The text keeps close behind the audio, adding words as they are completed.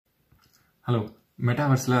Hello,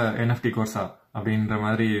 மெட்டாவர்ஸில் NFT கோர்ஸா அப்படின்ற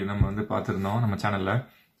மாதிரி நம்ம பார்த்துருந்தோம் நம்ம சேனலில்.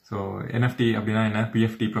 ஸோ என்எஃப்டி அப்படின்னா என்ன,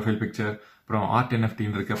 பிஎஃப்டி ப்ரொஃபைல் பிக்சர், அப்புறம் ஆர்ட்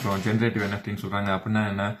என்எஃப்டின்னு இருக்குது, அப்புறம் ஜென்ரேட்டிவ் என்எஃப்டின்னு சொல்கிறாங்க. அப்படின்னா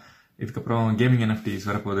என்ன, இதுக்கப்புறம் கேமிங் என்எஃப்டிஸ்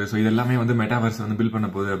வரப்போகுது. ஸோ இதெல்லாமே மெட்டாவர்ஸ் பில்ட் பண்ண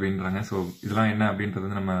போகுது அப்படின்றாங்க. ஸோ இதெல்லாம் என்ன அப்படின்றது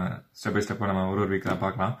நம்ம ஸ்டெப் பை ஸ்டெப்பாக நம்ம ஒரு வீக்காக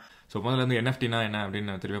பார்க்கலாம். ஸோ முதல்ல என்எஃப்டினா என்ன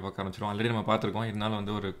அப்படின்னு திருப்பி பார்க்க ஆரம்பிச்சிடும். ஆல்ரெடி நம்ம பார்த்துருக்கோம்,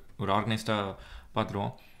 இருந்தாலும் ஒரு ஆர்கனைஸ்டாக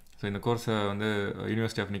பார்த்துருவோம். ஸோ இந்த கோர்ஸை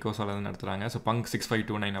யூனிவர்சிட்டி ஆஃப் நிக்கோசாவில் நடத்துகிறாங்க. ஸோ பங்க்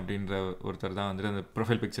 6529 அப்படின்ற ஒருத்தர் தான் அந்த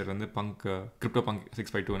profile picture bunk crypto bunk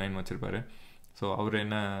 6529 வச்சுருப்பாரு. So அவர்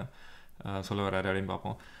என்ன சொல்ல வர்றாரு அப்படின்னு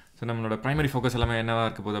பார்ப்போம். ஸோ நம்மளோட ப்ரைமரி ஃபோக்கஸ் எல்லாமே என்னவாக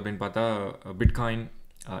இருக்க போகுது அப்படின்னு பார்த்தா, பிட்காயின்,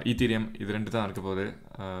 ஈத்தீரியம், இது ரெண்டு தான் இருக்க போகுது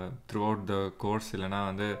த்ரூ அவுட் த கோர்ஸ். இல்லைனா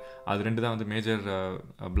அது ரெண்டு தான் மேஜர்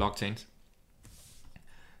பிளாக் செயின்ஸ்.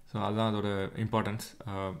 ஸோ அதுதான் அதோட இம்பார்ட்டன்ஸ்.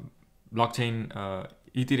 பிளாக் செயின்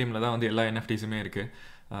ஈத்தீரியமில் தான் எல்லா என்எஃப்டிஸுமே இருக்குது.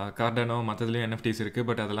 கார்டனோ மற்றதுலேயும் என்எஃப்டிஸ் இருக்குது.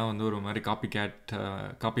 பட் அதெல்லாம் ஒரு மாதிரி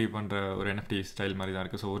காப்பி பண்ணுற ஒரு என்எஃப்டி ஸ்டைல் மாதிரி தான்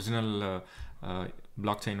இருக்குது. So original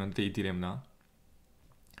block chain Ethereum தான்.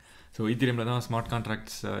 ஸோ ஈத்தீரியமில் தான் ஸ்மார்ட்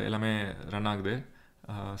கான்ட்ராக்ட்ஸ் எல்லாமே ரன் ஆகுது.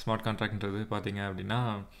 ஸ்மார்ட் கான்ட்ராக்ட்ன்றது பார்த்தீங்க அப்படின்னா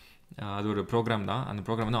அது ஒரு ப்ரோக்ராம் தான். அந்த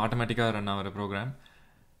ப்ரோக்ராம் ஆட்டோமேட்டிக்காக ரன் ஆகிற ப்ரோக்ராம்.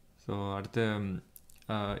 ஸோ அடுத்து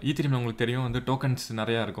ஈத்தீரியமில் உங்களுக்கு தெரியும் டோக்கன்ஸ்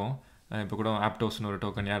நிறையா இருக்கும். இப்போ கூட ஆப்டோஸ்னு ஒரு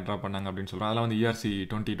டோக்கன் ஏர்ட்ராப் பண்ணாங்க அப்படின்னு சொல்கிறோம். அதெல்லாம்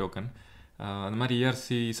ERC20 டோக்கன். அந்த மாதிரி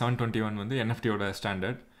ERC721 என்எஃப்டியோட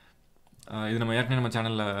ஸ்டாண்டர்ட். இது நம்ம ஏற்கனவே நம்ம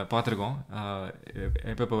சேனலில் பார்த்துருக்கோம்.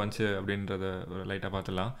 எப்போ வந்துச்சு அப்படின்றத ஒரு லைட்டாக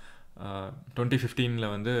பார்த்துடலாம்.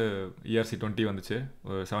 2015 ERC20 வந்துச்சு,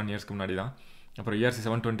 ஒரு 7 இயர்ஸ்க்கு முன்னாடி தான். அப்புறம்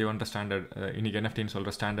ERC721 ஸ்டாண்டர்ட், இன்றைக்கி என்எஃப்டின்னு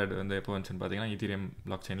சொல்கிற ஸ்டாண்டர்ட் எப்போ வந்துச்சுன்னு பார்த்தீங்கன்னா ஈத்தீரியம்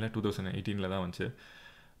பிளாக் செயினில் 2018 தான் வந்துச்சு.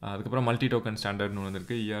 அதுக்கப்புறம் மல்டி டோக்கன் ஸ்டாண்டர்ட்னு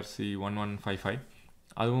வந்துருக்கு, ERC1155.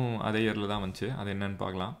 அதுவும் அதே இயரில் தான் வந்துச்சு. அது என்னன்னு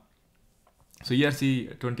பார்க்கலாம். ஸோ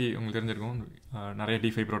ERC20 உங்களுக்கு தெரிஞ்சிருக்கும், நிறைய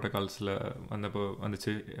டிஃபை ப்ரோட்டோகால்ஸில்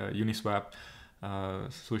வந்துச்சு. யூனிஸ்வாப்,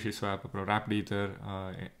 சூஷி ஸ்வாப், அப்புறம் ரேப்ட் ஈத்தர்,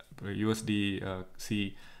 அப்புறம் USD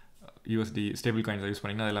ஸ்டேபிள் காயின்ஸை யூஸ்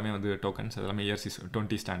பண்ணிங்கன்னா அது எல்லாமே டோக்கன்ஸ். அது எல்லாமே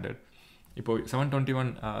ERC20 ஸ்டாண்டர்ட். இப்போது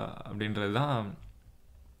 721 அப்படின்றது தான்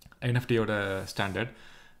என்எஃப்டியோட ஸ்டாண்டர்ட்.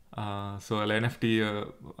 ஸோ அதில் என்எஃப்டி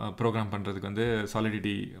ப்ரோக்ராம் பண்ணுறதுக்கு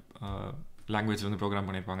சாலிடிட்டி லாங்குவேஜில் ப்ரோக்ராம்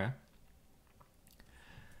பண்ணியிருப்பாங்க.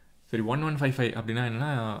 சரி, 1155 அப்படின்னா என்னென்னா,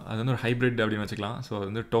 அது ஒரு ஹைப்ரிட் அப்படின்னு வச்சுக்கலாம். ஸோ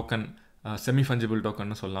அது டோக்கன், செமி ஃபஞ்சிபிள்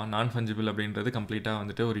டோக்கன்னு சொல்லலாம். நான் ஃபஞ்சிபிள் அப்படின்றது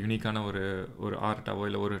கம்ப்ளீட்டாக ஒரு யூனிக்கான ஒரு ஆர்ட்டாவோ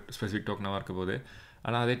இல்லை ஒரு ஸ்பெசிஃபிக் டோக்கனாக இருக்க போகுது.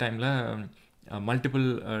 ஆனால் அதே டைமில் மல்டிபிள்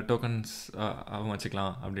டோக்கன்ஸ்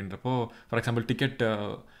வச்சுக்கலாம். அப்படின்றப்போ for example ticket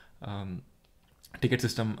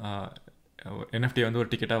system, NFT ஒரு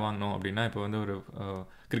டிக்கெட்டாக வாங்கணும் அப்படின்னா, இப்போ ஒரு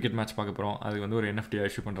கிரிக்கெட் மேட்ச் பார்க்க போகிறோம், அது ஒரு என்எஃப்டியாக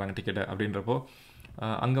இஷ்யூ பண்ணுறாங்க டிக்கெட்டை அப்படின்றப்போ,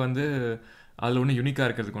 அங்கே அதில் ஒன்றும் யூனிக்காக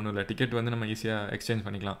இருக்கிறதுக்கு ஒன்றும் இல்லை. டிக்கெட் நம்ம ஈஸியாக எக்ஸ்சேஞ்ச்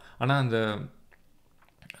பண்ணிக்கலாம். ஆனால்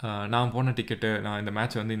நான் போன டிக்கெட்டு, நான் இந்த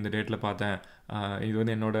மேட்ச் இந்த டேட்டில் பார்த்தேன், இது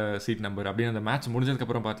என்னோடய சீட் நம்பர் அப்படின்னு அந்த மேட்ச்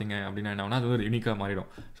முடிஞ்சதுக்கப்புறம் பார்த்தீங்க அப்படின்னா என்ன ஆகுனா, அது ஒரு யூனிக்காக மாறிடும்.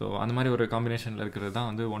 ஸோ அந்த மாதிரி ஒரு காம்பினேஷனில் இருக்கிறது தான்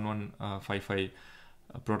 1155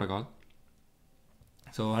 ப்ரோட்டோகால்.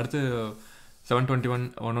 ஸோ அடுத்து 721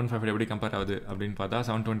 1155 எப்படி கம்பேர் ஆகுது அப்படின்னு பார்த்தா,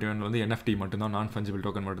 721 என்எஃப்டி மட்டும்தான், நான் ஃபஞ்சிபிள்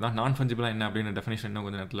டோக்கன் மட்டும்தான். நான் ஃபஞ்சிபிளாக என்ன அப்படின்னு டெஃபினேஷன் இன்னும்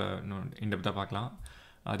கொஞ்சம் நேரத்தில் இன்னும் இன்டெப்த்தாக பார்க்கலாம்.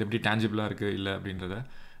 அது எப்படி டேஞ்சிபிளாக இருக்குது இல்லை அப்படின்றத.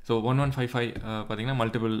 ஸோ 1155 பார்த்திங்கன்னா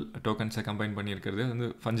மல்டிபிள் டோக்கன்ஸை கம்பைன் பண்ணியிருக்கிறது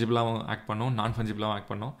ஃபஞ்சிபிளாகவும் ஆக்ட் பண்ணோம், நான் ஃபஞ்சிபிளாகவும்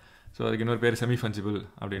ஆக்ட் பண்ணோம். ஸோ அதுக்கு இன்னொரு பேர் செமி ஃபஞ்சிபிள்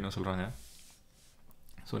அப்படின்னு சொல்கிறாங்க.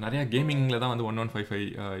 ஸோ நிறையா கேமிங்கில் தான் 1155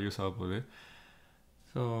 யூஸ் ஆக போகுது.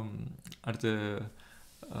 ஸோ அடுத்து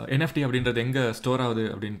என்எஃப்டி அப்படின்றது எங்கே ஸ்டோர் ஆகுது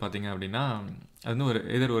அப்படின்னு பார்த்தீங்க அப்படின்னா,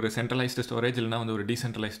 அது ஒரு சென்ட்ரலைஸ்டு ஸ்டோரேஜ் இல்லைனா ஒரு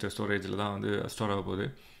டீசென்ட்ரலைஸ்டு ஸ்டோரேஜில் தான் ஸ்டோர் ஆக போகுது.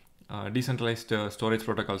 டீசென்ட்ரலைஸ்டு ஸ்டோரேஜ்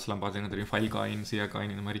ப்ரோட்டோகால்ஸ்லாம் பார்த்தீங்கன்னா தெரியும், ஃபைல் காயின், சியா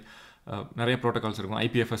காயின், இந்த மாதிரி நிறைய ப்ரோட்டோகால்ஸ் இருக்கும்.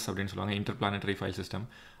 IPFS அப்படின்னு சொல்லுவாங்க, இன்டர்பிளானட்டரி ஃபைல் சிஸ்டம்.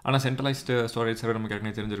 ஆனால் சென்ட்ரலைஸ்டு ஸ்டோரேஜ் சர்வர் நமக்கு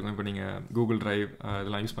ஏற்கனவே தெரிஞ்சிருக்கும். இப்போ நீங்கள் கூகுள் டிரைவ்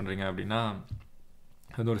இதெல்லாம் யூஸ் பண்ணுறீங்க அப்படின்னா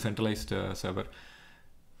அது ஒரு centralised server.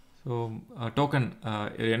 So token,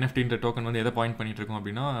 என்எஃப்டின்ற token எதை பாயிண்ட் பண்ணிகிட்டு இருக்கோம்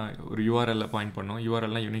அப்படின்னா, ஒரு URL பாயிண்ட் பண்ணோம்.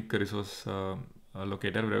 URLனால் யூனிக் ரிசோர்ஸ்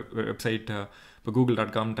லொக்கேட்டர். வெப்சைட் இப்போ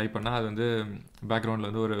google.com டைப் பண்ணால் அது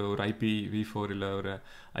பேக்ரவுண்டில் ஒரு IPv4 இல்லை ஒரு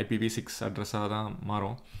IPv6 அட்ரஸாக தான்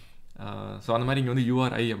மாறும். ஸோ அந்த மாதிரி இங்கே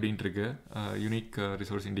URI அப்படின்ட்டு இருக்கு, யூனிக்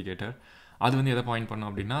ரிசோர்ஸ் இண்டிகேட்டர். அது எதை பாயிண்ட் பண்ணோம்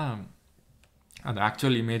அப்படின்னா, அந்த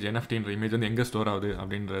ஆக்சுவல் இமேஜ், என்எஃப்டின்ற இமேஜ் எங்கே ஸ்டோர் ஆகுது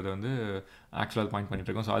அப்படின்றது ஆக்சுவலாக பாயிண்ட் பண்ணிட்டு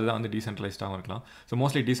இருக்கோம். ஸோ அதுதான் டீசென்ட்ரலைஸ்டாகவும் இருக்கலாம். ஸோ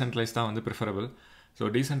மோஸ்ட்லி டீசென்ட்ரலைஸ் தான் ப்ரிஃபரபிள். ஸோ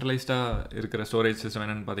டீசென்ட்ரலைஸ்டாக இருக்கிற ஸ்டோரேஜ் சிஸ்டம்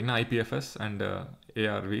என்னென்னு பார்த்தீங்கன்னா IPFS அண்ட்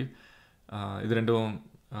ARV. இது ரெண்டும்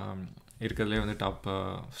இருக்கிறதுலே டாப்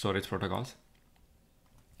ஸ்டோரேஜ் ப்ரோட்டோகால்ஸ்.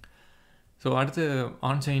 ஸோ அடுத்து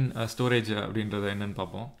ஆன்சைன் ஸ்டோரேஜ் அப்படின்றது என்னென்னு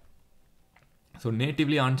பார்ப்போம். ஸோ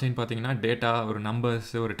நேட்டிவ்லி ஆன்சைன் பார்த்தீங்கன்னா டேட்டா, ஒரு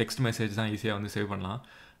நம்பர்ஸ், ஒரு டெக்ஸ்ட் மெசேஜ் தான் ஈஸியாக சேவ் பண்ணலாம்.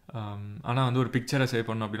 ஆனால் ஒரு பிக்சரை சேவ்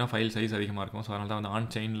பண்ணோம் அப்படின்னா ஃபைல் சைஸ் அதிகமாக இருக்கும். ஸோ அதனால தான் ஆன்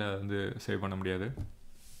செயினில் சேவ் பண்ண முடியாது.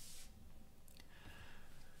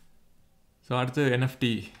 ஸோ அடுத்து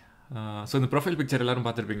என்எஃப்டி. ஸோ இந்த ப்ரொஃபைல் பிக்சர் எல்லோரும்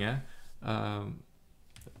பார்த்துருப்பீங்க.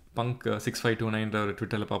 பங்க் 6529 ஒரு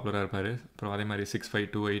ட்விட்டரில் பாப்புலராக இருப்பார். அப்புறம் அதே மாதிரி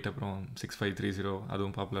 6528, அப்புறம் 6530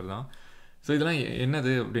 அதுவும் பாப்புலர் தான். ஸோ இதெல்லாம்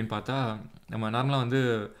என்னது அப்படின்னு பார்த்தா, நம்ம நார்மலாக வந்து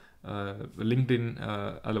லிங்க்டின்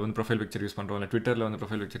அதில் வந்து ப்ரொஃபைல் பிக்சர் யூஸ் பண்ணுறோம், இல்லை ட்விட்டரில் வந்து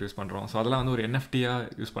ப்ரொஃபைல் பிக்சர் யூஸ் பண்ணுறோம். ஸோ அதெல்லாம் வந்து ஒரு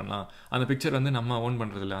என்எஃப்டியாக யூஸ் பண்ணலாம். அந்த பிக்சர் வந்து நம்ம ஓன்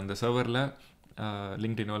பண்ணுறதில்ல, அந்த சர்வரில்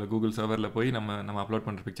லிங்க்டினோ இல்லை கூகுள் சர்வரில் போய் நம்ம அப்லோட்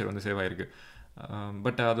பண்ணுற பிக்சர் வந்து சேவ் ஆகிருக்கு.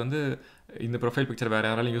 பட் அது வந்து இந்த ப்ரொஃபைல் பிக்சர் வேறு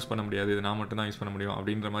யாராலையும் யூஸ் பண்ண முடியாது, இது நான் மட்டும் தான் யூஸ் பண்ண முடியும்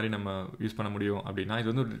அப்படின்ற மாதிரி நம்ம யூஸ் பண்ண முடியும் அப்படின்னா, இது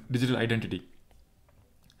வந்து ஒரு digital identity.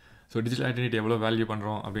 So digital identity எவ்வளோ வேல்யூ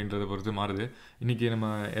பண்ணுறோம் அப்படின்றத பொறுத்து மாறுது. இன்றைக்கி நம்ம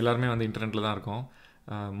எல்லாருமே வந்து இன்டர்நெட்டில் தான் இருக்கோம்.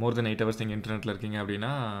 மோர் தென் 8 hours நீங்கள் இன்டர்நெட்டில் இருக்கீங்க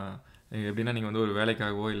அப்படின்னா, எப்படின்னா நீங்கள் வந்து ஒரு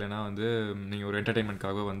வேலைக்காகவோ இல்லைனா வந்து நீங்கள் ஒரு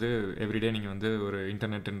என்டர்டெயின்மெண்ட்காகவோ வந்து எவ்ரிடே நீங்கள் வந்து ஒரு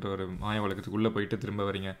இன்டர்நெட்டுன்ற ஒரு மாய உலகத்துக்குள்ளே போயிட்டு திரும்ப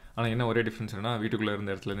வரீங்க. ஆனால் என்ன ஒரே டிஃப்ரென்ஸ்னா, வீட்டுக்குள்ளே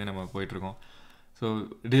இருந்த இடத்துலேருந்தே நம்ம போயிட்டுருக்கோம். ஸோ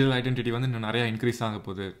டிஜிட்டல் ஐடென்டிட்டி வந்து இன்னும் நிறையா இன்க்ரீஸ் ஆக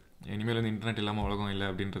போகுது. இனிமேல் வந்து இன்டர்நெட் இல்லாமல் உலகம் இல்லை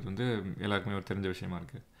அப்படின்றது வந்து எல்லாருக்குமே ஒரு தெரிஞ்ச விஷயமா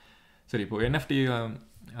இருக்குது. சரி, இப்போது என்எஃப்டி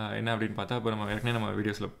என்ன அப்படின்னு பார்த்தா, இப்போ நம்ம ஏற்கனவே நம்ம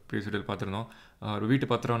ப்ரீவியஸ் வீடியோவில் பார்த்துருந்தோம். ஒரு வீட்டு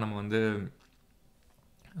பத்திரம் நம்ம வந்து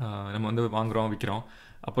வாங்குகிறோம், விற்கிறோம்.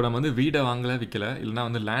 அப்போ நம்ம வந்து வீடை வாங்கலை விற்கலை, இல்லைனா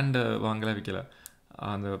வந்து லேண்டை வாங்கலை விற்கலை.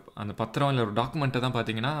 அந்த பத்திரம் இல்லை ஒரு டாக்குமெண்ட்டை தான்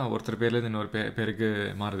பார்த்தீங்கன்னா ஒருத்தர் பேர்லேருந்து இன்னொரு பேருக்கு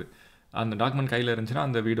மாறுது. அந்த டாக்குமெண்ட் கையில் இருந்துச்சுன்னா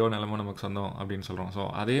அந்த வீடோ நிலமோ நமக்கு சொந்தம் அப்படின்னு சொல்கிறோம். ஸோ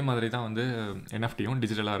அதே மாதிரி தான் வந்து என்எஃப்டியும்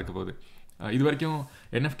டிஜிட்டலாக இருக்க போகுது. இது வரைக்கும்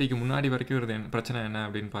என்எஃப்டிக்கு முன்னாடி வரைக்கும் இருந்த பிரச்சனை என்ன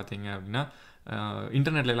அப்படின்னு பார்த்தீங்க அப்படின்னா,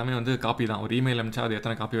 இன்டர்நெட்டில் எல்லாமே வந்து காப்பி தான். ஒரு இமெயில் அனுப்பிச்சா அது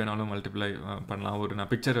எத்தனை காப்பி வேணாலும் மல்டிப்ளை பண்ணலாம்.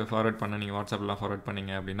 நான் பிக்சர் ஃபார்வர்ட் பண்ணேன், நீங்கள் வாட்ஸ்அப்லாம் ஃபார்வர்ட்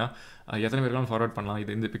பண்ணீங்க அப்படின்னா எத்தனை பேருக்காலும் ஃபார்வர்ட் பண்ணலாம்.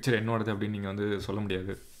 இந்த பிக்சர் என்னோடது அப்படின்னு நீங்கள் வந்து சொல்ல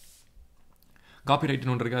முடியாது.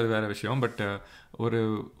 காப்பிரைட்னு ஒன்று இருக்குது, அது வேறு விஷயம். பட் ஒரு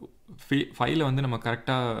ஃபைலை வந்து நம்ம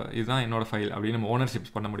கரெக்டாக இதுதான் என்னோடய ஃபைல் அப்படின்னு நம்ம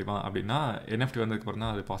ஓனர்ஷிப்ஸ் பண்ண முடியுமா அப்படின்னா, என்எஃப்டி வந்ததுக்கப்புறம்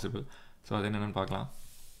தான் அது பாசிபிள். ஸோ அது என்னென்னு பார்க்கலாம்.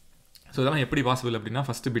 ஸோ இதெல்லாம் எப்படி பாசிபிள் அப்படின்னா,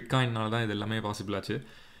 ஃபஸ்ட்டு பிட்காயினால் தான் இது எல்லாமே பாசிபிள் ஆச்சு.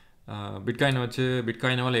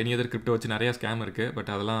 பிட்காயினால் எனி அதர் கிரிப்டோ வச்சு நிறையா ஸ்கேம் இருக்குது. பட்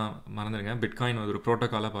அதெல்லாம் மறந்துடுங்க. பிட்காயின் ஒரு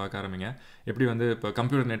ப்ரோட்டோக்காலாக பார்க்க ஆரம்பிங்க. எப்படி வந்து இப்போ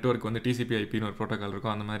கம்ப்யூட்டர் நெட்வொர்க் வந்து TCP/IPன்னு ஒரு ப்ரோட்டோக்கால்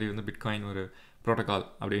இருக்கும், அந்த மாதிரி வந்து பிட்காயின் ஒரு ப்ரோட்டோக்கால்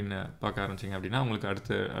அப்படின்னு பார்க்க ஆரம்பிச்சிங்க அப்படின்னா உங்களுக்கு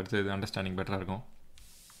அடுத்து அண்டர்ஸ்டாண்டிங் பெட்டராக இருக்கும்.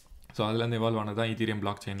 ஸோ அதுலேருந்து இவால்வ் ஆனது தான் ஈத்தீரியம்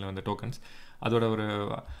பிளாக் செயினில் வந்து டோக்கன்ஸ். அதோட ஒரு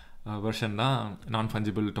வெர்ஷன் தான்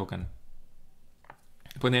நான்-ஃபஞ்சிபிள் டோக்கன்.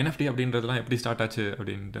 இப்போ இந்த என்எஃப்டி அப்படின்றதுலாம் எப்படி ஸ்டார்ட் ஆச்சு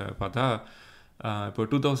அப்படின்ட்டு பார்த்தா, இப்போ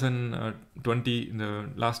 2020 இந்த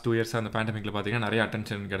லாஸ்ட் 2 years அந்த பேண்டமிக்கில் பார்த்தீங்கன்னா நிறைய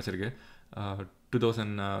அட்டென்ஷன் கிடச்சிருக்கு.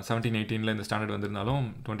 2017-18 இந்த ஸ்டாண்டர்ட் வந்திருந்தாலும்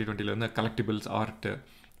 2020 வந்து கலெக்டிபிள்ஸ், ஆர்ட்,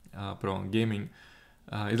 அப்புறம் கேமிங்,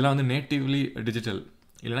 இதெல்லாம் வந்து நேட்டிவ்லி டிஜிட்டல்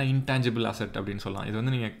இல்லைனா இன்டான்ஜிபிள் அசெட் அப்படின்னு சொல்லலாம். இது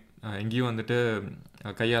வந்து நீங்கள் எங்கேயும் வந்துட்டு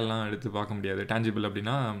கையாலலாம் எடுத்து பார்க்க முடியாது. டேஞ்சிபிள்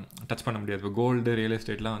அப்படின்னா டச் பண்ண முடியாது. இப்போ கோல்டு, ரியல்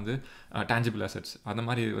எஸ்டேட்லாம் வந்து டேஞ்சிபிள் அசெட்ஸ், அந்த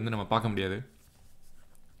மாதிரி வந்து நம்ம பார்க்க முடியாது.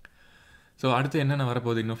 ஸோ அடுத்து என்னென்ன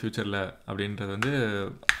வரப்போகுது இன்னும் ஃப்யூச்சரில் அப்படின்றது வந்து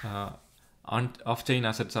ஆஃப் செயின்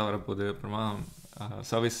அசெட்ஸாக வரப்போகுது. அப்புறமா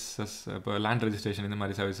சர்வீசஸ், இப்போ லேண்ட் ரெஜிஸ்ட்ரேஷன், இந்த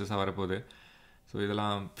மாதிரி சர்வீசஸாக வரப்போகுது. ஸோ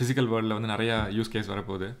இதெல்லாம் ஃபிசிக்கல் வேர்ல்டில் வந்து நிறையா யூஸ் கேஸ்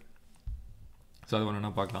வரப்போகுது. ஸோ அது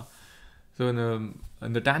ஒன்றுனா பார்க்கலாம். ஸோ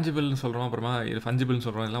இந்த டேஞ்சிபிள்னு சொல்கிறோம், அப்புறமா இது ஃபஞ்சிபிள்னு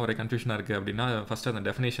சொல்கிறோம், இதெல்லாம் ஒரே கன்ஃபியூஷனாக இருக்குது அப்படின்னா, ஃபஸ்ட்டு அந்த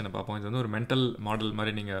டெஃபினேஷனை பார்ப்போம். இது வந்து ஒரு மென்டல் மாடல்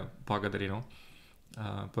மாதிரி நீங்கள் பார்க்க தெரியணும்.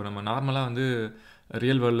 இப்போ நம்ம நார்மலாக வந்து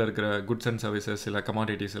ரியல் வேர்ல்டில் இருக்கிற குட்ஸ் அண்ட் சர்வீசஸ் இல்லை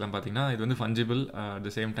கமாடிட்டிஸ் எல்லாம் பார்த்திங்கன்னா, இது வந்து fungible at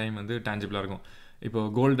the same time வந்து டேஞ்சிபிளாக இருக்கும். இப்போ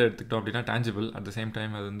கோல்டு எடுத்துக்கிட்டோம் அப்படின்னா tangible, at the same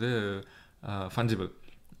time அது வந்து ஃபஞ்சிபிள்.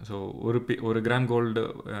 ஸோ ஒரு கிராம் கோல்டு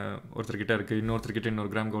ஒருத்தர்கிட்ட இருக்குது, இன்னொருத்தர்கிட்ட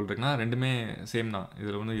இன்னொரு கிராம் கோல்டு இருக்குன்னா ரெண்டுமே சேம் தான்.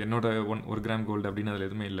 இதில் வந்து என்னோட ஒரு கிராம் கோல்டு அப்படின்னு அதில்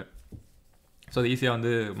எதுவுமே இல்லை. ஸோ அது ஈஸியாக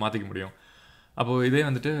வந்து மாற்றிக்க முடியும். அப்போது இதே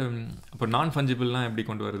வந்துட்டு இப்போ நான்-ஃபஞ்சிபிள்லாம் எப்படி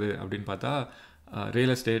கொண்டு வருது அப்படின்னு பார்த்தா,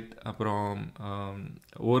 ரியல் எஸ்டேட், அப்புறம்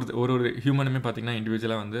ஒரு ஹியூமனுமே பார்த்திங்கன்னா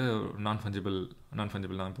இண்டிவிஜுவலாக வந்து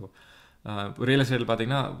நான்-ஃபஞ்சிபிள் தான். இப்போது ரியல் எஸ்டேட்டில்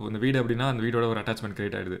பார்த்திங்கன்னா இந்த வீடு அப்படின்னா அந்த வீடோட ஒரு அட்டாச்மெண்ட்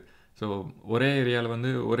க்ரியேட் ஆகிடுது. ஸோ ஒரே ஏரியாவில் வந்து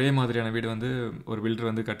ஒரே மாதிரியான வீடு வந்து ஒரு பில்டர்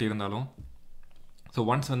வந்து கட்டியிருந்தாலும், ஸோ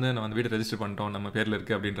ஒன்ஸ் வந்து நம்ம அந்த வீடு ரெஜிஸ்டர் பண்ணிட்டோம், நம்ம பேரில்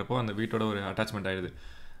இருக்குது அப்படின்றப்போ அந்த வீட்டோட ஒரு அட்டாச்மெண்ட் ஆகிடுது.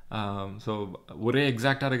 ஸோ ஒரே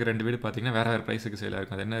எக்ஸாக்டாக இருக்கிற 2 வீடு பார்த்திங்கன்னா வேறு ப்ரைஸுக்கு சேல்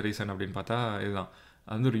ஆகிருக்கும். அது என்ன ரீசன் அப்படின்னு பார்த்தா இதுதான்.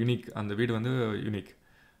 அது வந்து ஒரு யூனிக், அந்த வீடு வந்து யூனிக்,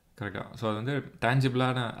 கரெக்டாக. ஸோ அது வந்து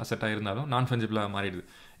டேஞ்சிபிளான அசெட்டாக இருந்தாலும் நான்-ஃபஞ்சிபிளாக மாறிடுது.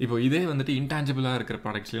 இப்போ இதே வந்துட்டு இன்டான்ஜிபிளாக இருக்கிற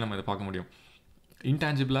ப்ராடக்ட்ஸ்லேயும் நம்ம இதை பார்க்க முடியும்.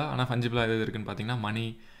 இன்டான்ஜிபிளாக ஆனால் ஃபஞ்சிபிளாக எது இருக்குன்னு பார்த்தீங்கன்னா மணி,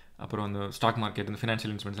 அப்புறம் அந்த ஸ்டாக் மார்க்கெட், இந்த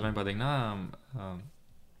ஃபினான்ஷியல் இன்ஸ்ட்ருமெண்ட்ஸ் எல்லாம் பார்த்தீங்கன்னா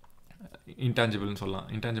இன்டான்ஜிபிள்னு சொல்லலாம்.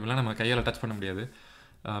 இன்டான்ஜிபிளாக நம்ம கையால் டச் பண்ண முடியாது.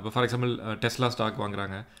 இப்போ ஃபார் எக்ஸாம்பிள் டெஸ்லா ஸ்டாக்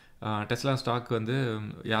வாங்குறாங்க. டெஸ்லா ஸ்டாக் வந்து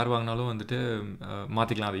யார் வாங்கினாலும் வந்துட்டு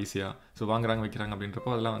மாற்றிக்கலாம் அது ஈஸியாக. ஸோ வாங்குறாங்க, வைக்கிறாங்க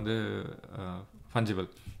அப்படின்றப்போ அதெல்லாம் வந்து ஃபஞ்சிபிள்.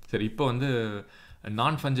 சரி, இப்போ வந்து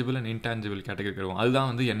நான்-ஃபஞ்சிபிள் அண்ட் இன்டான்ஜிபிள் கேட்டகரி வருவோம். அதுதான்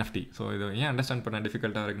வந்து என்எஃப்டி. ஸோ இது ஏன் அண்டர்ஸ்டாண்ட் பண்ண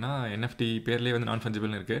டிஃபிகல்ட்டாக இருக்குன்னா, என்எஃப்டி பேர்லேயே வந்து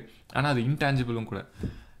நான்-ஃபஞ்சிபிள்னு இருக்குது, ஆனால் அது இன்டான்ஜிபிளும் கூட.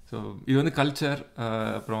 ஸோ இது வந்து கல்ச்சர்,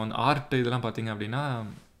 அப்புறம் வந்து ஆர்ட், இதெல்லாம் பார்த்திங்க அப்படின்னா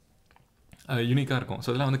யூனிக்காக இருக்கும். ஸோ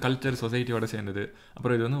இதெல்லாம் வந்து கல்ச்சர் சொசைட்டியோட சேர்ந்தது.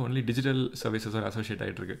 அப்புறம் இது வந்து ஒன்லி டிஜிட்டல் சர்வீசஸோட அசோசியேட்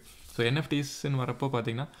ஆகிட்டு இருக்கு. ஸோ என்எஃப்டிஸ்ன்னு வரப்போ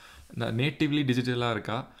பார்த்தீங்கன்னா நேட்டிவ்லி டிஜிட்டலாக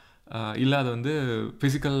இருக்கா, இல்லை அது வந்து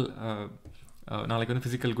ஃபிசிக்கல் நாளைக்கு வந்து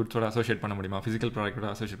ஃபிசிக்கல் குட்ஸோட அசோசியேட் பண்ண முடியுமா, ஃபிசிக்கல் ப்ராடக்ட்டோட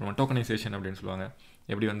அசோசியேட் பண்ண டோக்கனைசேஷன் அப்படின்னு சொல்லுவாங்க.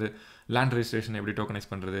 எப்படி வந்து லேண்ட் ரெஜிஸ்ட்ரேஷன் எப்படி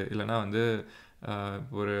டோக்கனைஸ் பண்ணுறது, இல்லைனா வந்து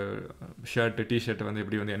ஒரு ஷர்ட்டு டிஷர்ட்டை வந்து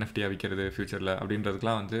எப்படி வந்து என்எஃப்டியாக விற்கிறது ஃப்யூச்சரில்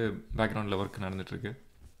அப்படின்றதுக்குலாம் வந்து பேக்ரவுண்டில் ஒர்க் நடந்துகிட்ருக்கு.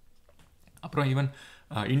 அப்புறம் ஈவன்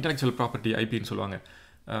இன்டெலெக்சுவல் ப்ராப்பர்ட்டி ஐபின்னு சொல்லுவாங்க.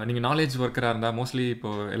 நீங்கள் நாலேஜ் ஒர்க்கராக இருந்தால் மோஸ்ட்லி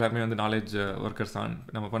இப்போது எல்லாருமே வந்து நாலேஜ் ஒர்க்கர்ஸ் தான்.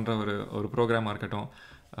 நம்ம பண்ணுற ஒரு ப்ரோக்ராமாக இருக்கட்டும்,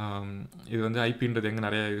 இது வந்து ஐபின்றது எங்கே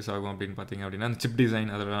நிறையா யூஸ் ஆகும் அப்படின்னு பார்த்தீங்க அப்படின்னா அந்த சிப்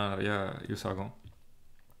டிசைன் அதெல்லாம் நிறையா யூஸ் ஆகும்.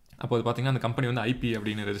 அப்போ அது பார்த்திங்கன்னா அந்த கம்பெனி வந்து ஐபி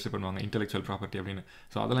அப்படின்னு ரெஜிஸ்டர் பண்ணுவாங்க, இன்டெலெக்சுவல் ப்ராப்பர்ட்டி அப்படின்னு.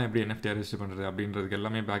 ஸோ அதெல்லாம் எப்படி என்எஃப்டியாக ரெஜிஸ்டர் பண்ணுறது அப்படின்றதுக்கு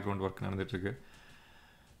எல்லாமே பேக்ரவுண்ட் ஒர்க் நடந்துகிட்ருக்கு.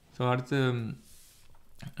 ஸோ அடுத்து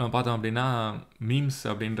நம்ம பார்த்தோம் அப்படின்னா மீம்ஸ்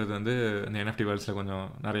அப்படின்றது வந்து இந்த என்எஃப்டி வேர்ல்ட்ஸில் கொஞ்சம்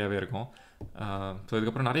நிறையாவே இருக்கும். ஸோ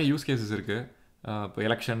இதுக்கப்புறம் நிறைய யூஸ் கேசஸ் இருக்குது. இப்போ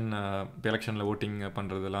எலெக்ஷனில் ஓட்டிங்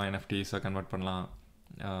பண்ணுறதெல்லாம் என்எஃப்டிஸாக கன்வெர்ட் பண்ணலாம்.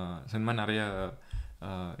 ஸோ இந்த மாதிரி நிறைய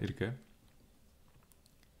இருக்குது.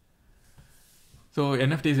 ஸோ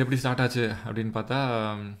என்எஃப்டிஸ் எப்படி ஸ்டார்ட் ஆச்சு அப்படின்னு பார்த்தா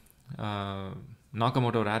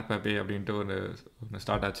நாக்கமோட்டோ ரேர் பேப்பே அப்படின்ட்டு ஒன்று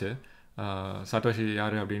ஸ்டார்ட் ஆச்சு. சட்டோஷி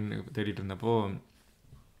யார் அப்படின்னு தேடிட்டு இருந்தப்போ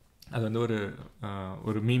அது வந்து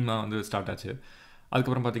ஒரு மீமாக வந்து ஸ்டார்ட் ஆச்சு.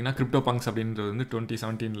 அதுக்கப்புறம் பார்த்திங்கன்னா கிரிப்டோ பங்க்ஸ் அப்படின்றது வந்து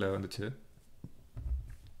 2017 வந்துச்சு.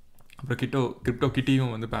 அப்புறம் கிரிப்டோ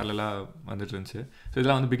கிட்டியும் வந்து பேரலாக வந்துட்டு இருந்துச்சு. ஸோ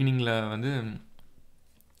இதெல்லாம் வந்து பிகினிங்கில் வந்து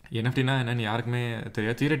என்எஃப்டினா என்னென்னு யாருக்குமே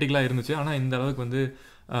தெரியாது, தியரட்டிக்கலாக இருந்துச்சு. ஆனால் இந்த அளவுக்கு வந்து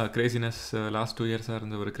கிரேசினஸ் லாஸ்ட் 2 இயர்ஸாக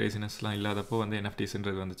இருந்த ஒரு கிரேசினஸ்லாம் இல்லாதப்போ வந்து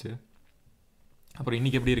என்எஃப்டிஸ்ன்றது வந்துச்சு. அப்புறம்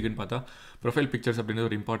இன்றைக்கி எப்படி இருக்குதுன்னு பார்த்தா ப்ரொஃபைல் பிக்சர்ஸ் அப்படின்றது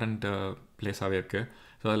ஒரு இம்பார்ட்டண்ட் பிளேஸாகவே இருக்குது.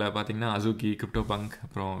 ஸோ அதில் பார்த்திங்கன்னா அசூக்கி, கிரிப்டோ பங்க்,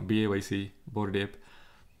 அப்புறம் பிஏஒய்சி, போர்டேப்,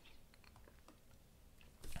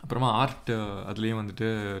 அப்புறமா ஆர்ட் அதுலேயும் வந்துட்டு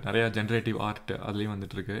நிறையா ஜென்ரேட்டிவ் ஆர்ட் அதுலேயும்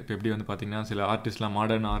வந்துட்டுருக்கு. இப்போ எப்படி வந்து பார்த்திங்கன்னா சில ஆர்டிஸ்ட்லாம்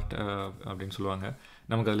மாடர்ன் ஆர்ட் அப்படின்னு சொல்லுவாங்க.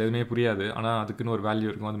 நமக்கு அதில் எதுவுமே புரியாது, ஆனால் அதுக்குன்னு ஒரு வேல்யூ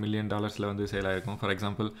இருக்கும். அது $1 million வந்து சேல் ஆகிருக்கும். ஃபார்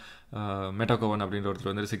எக்ஸாம்பிள் மெட்டாகோவன் அப்படின்ற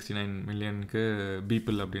ஒருத்தர் வந்து 69 million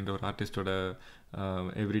பீப்பிள் அப்படின்ற ஒரு ஆர்டிஸ்டோட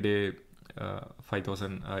எவ்ரிடே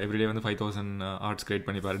 5,000 எவ்ரிடே வந்து 5,000 ஆர்ட்ஸ் கிரியேட்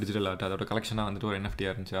பண்ணிப்பார், டிஜிட்டல் ஆர்ட். அதோட கலெக்ஷனாக வந்துட்டு ஒரு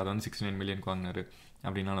என்எஃப்டியாக இருந்துச்சு. அதை வந்து 69 million வாங்கினார்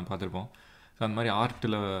அப்படின்னா நம்ம பார்த்துருப்போம். ஸோ அந்த மாதிரி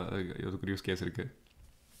ஆர்ட்டில் இதுக்கு யூஸ் கேஸ் இருக்குது.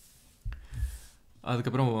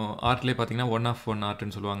 அதுக்கப்புறம் ஆர்ட்லேயே பார்த்திங்கன்னா 1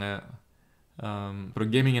 ஆர்ட்னு சொல்லுவாங்க. அப்புறம்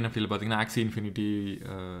கேமிங் என்எஃப்டியில் பார்த்திங்கன்னா ஆக்சி இன்ஃபினிட்டி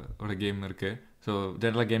ஓட கேம் இருக்குது. ஸோ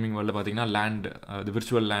ஜென்ரலாக கேமிங் வேர்ல்டில் பார்த்திங்கன்னா லேண்ட், அது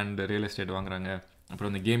விர்ச்சுவல் லேண்ட், ரியல் எஸ்டேட் வாங்குறாங்க.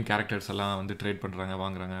 அப்புறம் இந்த கேம் கேரக்டர்ஸ் எல்லாம் வந்து ட்ரேட் பண்ணுறாங்க,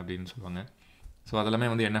 வாங்குறாங்க அப்படின்னு சொல்லுவாங்க. ஸோ அதெல்லாமே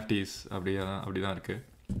வந்து என்எஃப்டிஸ் அப்படி தான் இருக்குது.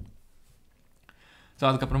 ஸோ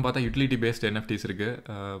அதுக்கப்புறம் பார்த்தா யூட்டிலிட்டி பேஸ்ட் என்எஃப்டிஸ் இருக்குது.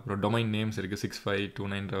 அப்புறம் டொமைன் நேம்ஸ் இருக்குது.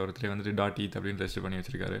 6529 ஒருத்தர் வந்துட்டு .eth அப்படின்னு ரெஜிஸ்டர் பண்ணி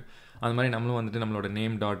வச்சுருக்காரு. அது மாதிரி நம்மளும் வந்துட்டு நம்மளோட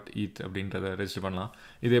நேம் .eth அப்படின்றத ரெஜிஸ்டர் பண்ணலாம்.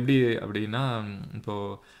 இது எப்படி அப்படின்னா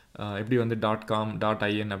இப்போது எப்படி வந்து .com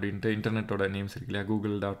 .in அப்படின்ட்டு இன்டர்நெட்டோட நேம்ஸ் இருக்கு இல்லையா,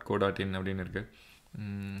 google.co.in அப்படின்னு இருக்குது.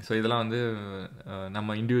 ஸோ இதெல்லாம் வந்து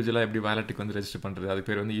நம்ம இண்டிவிஜுவலாக எப்படி வேலெட்டுக்கு வந்து ரெஜிஸ்டர் பண்ணுறது, அது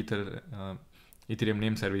பேர் வந்து ஈத்தீரியம்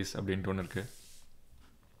நேம் சர்வீஸ் அப்படின்ட்டு ஒன்று இருக்குது.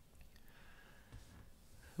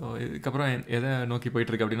 ஸோ இதுக்கப்புறம் எதை நோக்கி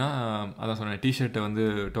போயிட்டுருக்கு அப்படின்னா அதான் சொன்னேன், டிஷர்ட்டை வந்து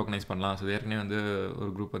டோக்கனைஸ் பண்ணலாம். ஸோ ஏற்கனவே வந்து ஒரு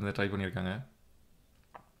குரூப் வந்து ட்ரை பண்ணியிருக்காங்க.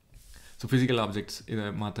 ஸோ ஃபிசிக்கல் ஆப்ஜெக்ட்ஸ் இதை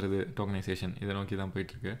மாற்றுறது, டோக்கனைசேஷன், இதை நோக்கி தான்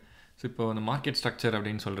போயிட்டுருக்கு. ஸோ இப்போ அந்த மார்க்கெட் ஸ்ட்ரக்சர்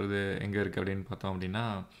அப்படின்னு சொல்கிறது எங்கே இருக்குது அப்படின்னு பார்த்தோம் அப்படின்னா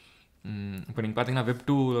இப்போ நீங்கள் பார்த்தீங்கன்னா Web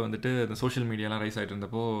 2ல் வந்துட்டு இந்த சோஷியல் மீடியாலாம் ரைஸ் ஆகிட்டு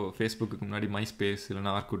இருந்தப்போ ஃபேஸ்புக்கு முன்னாடி மைஸ்பேஸ்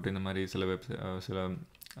இல்லைனா ஆர்குட் இந்த மாதிரி சில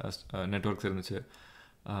நெட்ஒர்க்ஸ் இருந்துச்சு.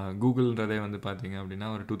 கூகுள்ன்றதே வந்து பார்த்திங்க அப்படின்னா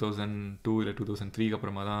ஒரு 2002 இல்லை 2003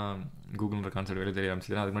 அப்புறமா தான் கூகுள்ன்ற கான்செப்ட் வெளியே தெரிய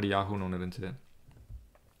ஆரம்பிச்சிது. அதுக்கு முன்னாடி யாஹூன்னு ஒன்று இருந்துச்சு.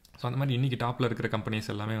 ஸோ அந்த மாதிரி இன்றைக்கி டாப்பில் இருக்கிற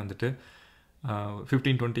கம்பெனிஸ் எல்லாமே வந்துட்டு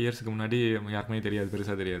 15-20 இயர்ஸுக்கு முன்னாடி யாருக்குமே தெரியாது,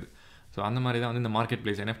 பெருசாக தெரியாது. ஸோ அந்த மாதிரி தான் வந்து இந்த மார்க்கெட்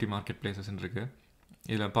பிளேஸ், என்எஃப்டி மார்க்கெட் பிளேசஸ்ன்னு இருக்குது.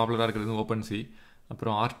 இதில் பாப்புலராக இருக்கிறது ஓப்பன்சி,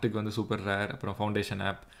 அப்புறம் ஆர்ட்டுக்கு வந்து சூப்பர் ரேர், அப்புறம் ஃபவுண்டேஷன்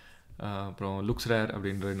ஆப், அப்புறம் லுக்ஸ் ரேர்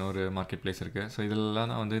அப்படின்ற இன்னொரு மார்க்கெட் பிளேஸ் இருக்குது. ஸோ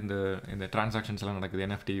இதெல்லாம் தான் வந்து இந்த டிரான்சாக்ஷன்ஸ் எல்லாம் நடக்குது,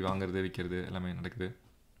 என்எஃப்டி வாங்குறது விற்கிறது எல்லாமே நடக்குது.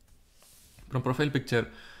 அப்புறம் ப்ரொஃபைல் பிக்சர்,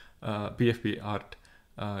 பிஎஃப்பி ஆர்ட்,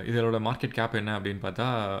 இதோட மார்க்கெட் கேப் என்ன அப்படின்னு பார்த்தா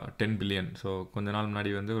 10 பில்லியன். ஸோ கொஞ்ச நாள் முன்னாடி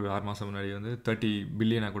வந்து ஒரு 6 மாதம் முன்னாடி வந்து 30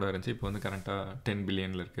 பில்லியனாக கூட இருந்துச்சு. இப்போ வந்து கரெக்டாக 10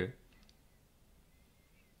 பில்லியனில் இருக்குது.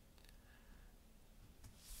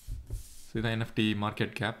 ஸோ இதுதான் என்எஃப்டி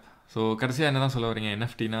மார்க்கெட் கேப். ஸோ கடைசியாக என்ன தான் சொல்ல வரீங்க,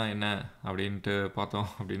 என்எஃப்டினா என்ன அப்படின்ட்டு பார்த்தோம்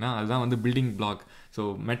அப்படின்னா அதுதான் வந்து பில்டிங் பிளாக். ஸோ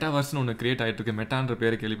மெட்டாவர்ஸ்னு ஒன்று க்ரியேட் ஆகிட்டுருக்கு. மெட்டான்ற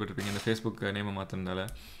பேர் கேள்விப்பட்டிருப்பீங்க இந்த ஃபேஸ்புக் நேமை மாற்றிருந்தால.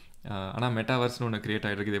 ஆனால் மெட்டாவர்ஸ்னு ஒன்று க்ரியேட்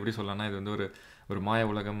ஆகிட்டுருக்கு. இது எப்படி சொல்லலாம்னா இது வந்து ஒரு மாய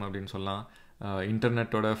உலகம் அப்படின்னு சொல்லலாம்.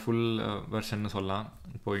 இன்டர்நெட்டோட ஃபுல் வெர்ஷன்னு சொல்லலாம்.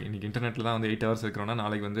 இப்போது இன்றைக்கி இன்டர்நெட்டில் தான் வந்து 8 ஹவர்ஸ் இருக்கிறோன்னா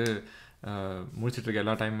நாளைக்கு வந்து முடிச்சிட்ருக்க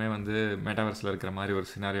எல்லா டைமுமே வந்து மெட்டாவர்ஸில் இருக்கிற மாதிரி ஒரு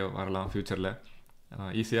சினாரியோ வரலாம் ஃப்யூச்சரில்.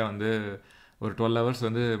 ஈஸியாக வந்து ஒரு 12 ஹவர்ஸ்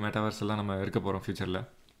வந்து மெட்டாவர்ஸ் எல்லாம் நம்ம இருக்க போகிறோம் ஃப்யூச்சரில்.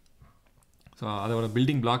 ஸோ அதோட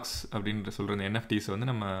பில்டிங் பிளாக்ஸ் அப்படின்ற சொல்கிற இந்த என்எஃப்டிஸ் வந்து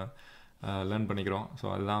நம்ம லேர்ன் பண்ணிக்கிறோம். ஸோ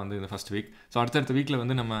அதுதான் வந்து இந்த ஃபஸ்ட் வீக். ஸோ அடுத்தடுத்த வீக்கில்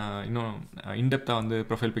வந்து நம்ம இன்னும் இன்டெப்த்தாக வந்து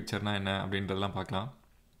ப்ரொஃபைல் பிக்சர்னால் என்ன அப்படின்றதெல்லாம் பார்க்கலாம்.